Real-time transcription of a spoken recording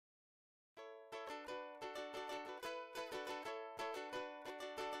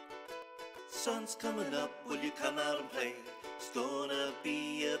sun's coming up, will you come out and play? It's gonna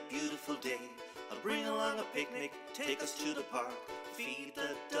be a beautiful day. I'll bring along a picnic, take us to the park. Feed the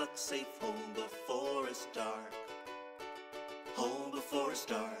ducks safe home before it's dark. Home before it's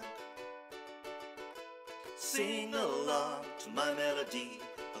dark. Sing along to my melody.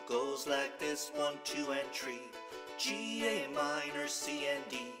 It goes like this, 1, 2, and 3. G, A minor, C, and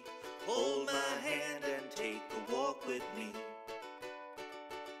D. Hold my hand and take a walk with me.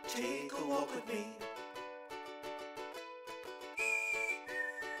 Take a walk with me.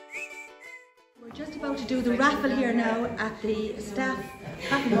 We're just about to do the raffle here now at the staff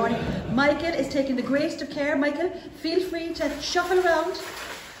happy morning. Michael is taking the greatest of care. Michael, feel free to shuffle around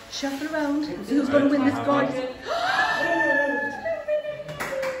and see who's going to win this gorgeous.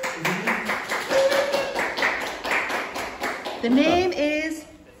 The name is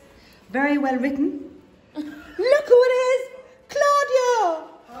very well written. Look who it is!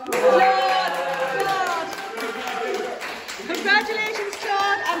 Claudio! Claude! Congratulations,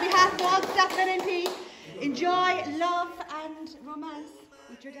 Claude, on behalf of all staff and NP. Enjoy love and romance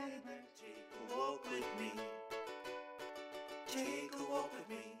with your darling bird.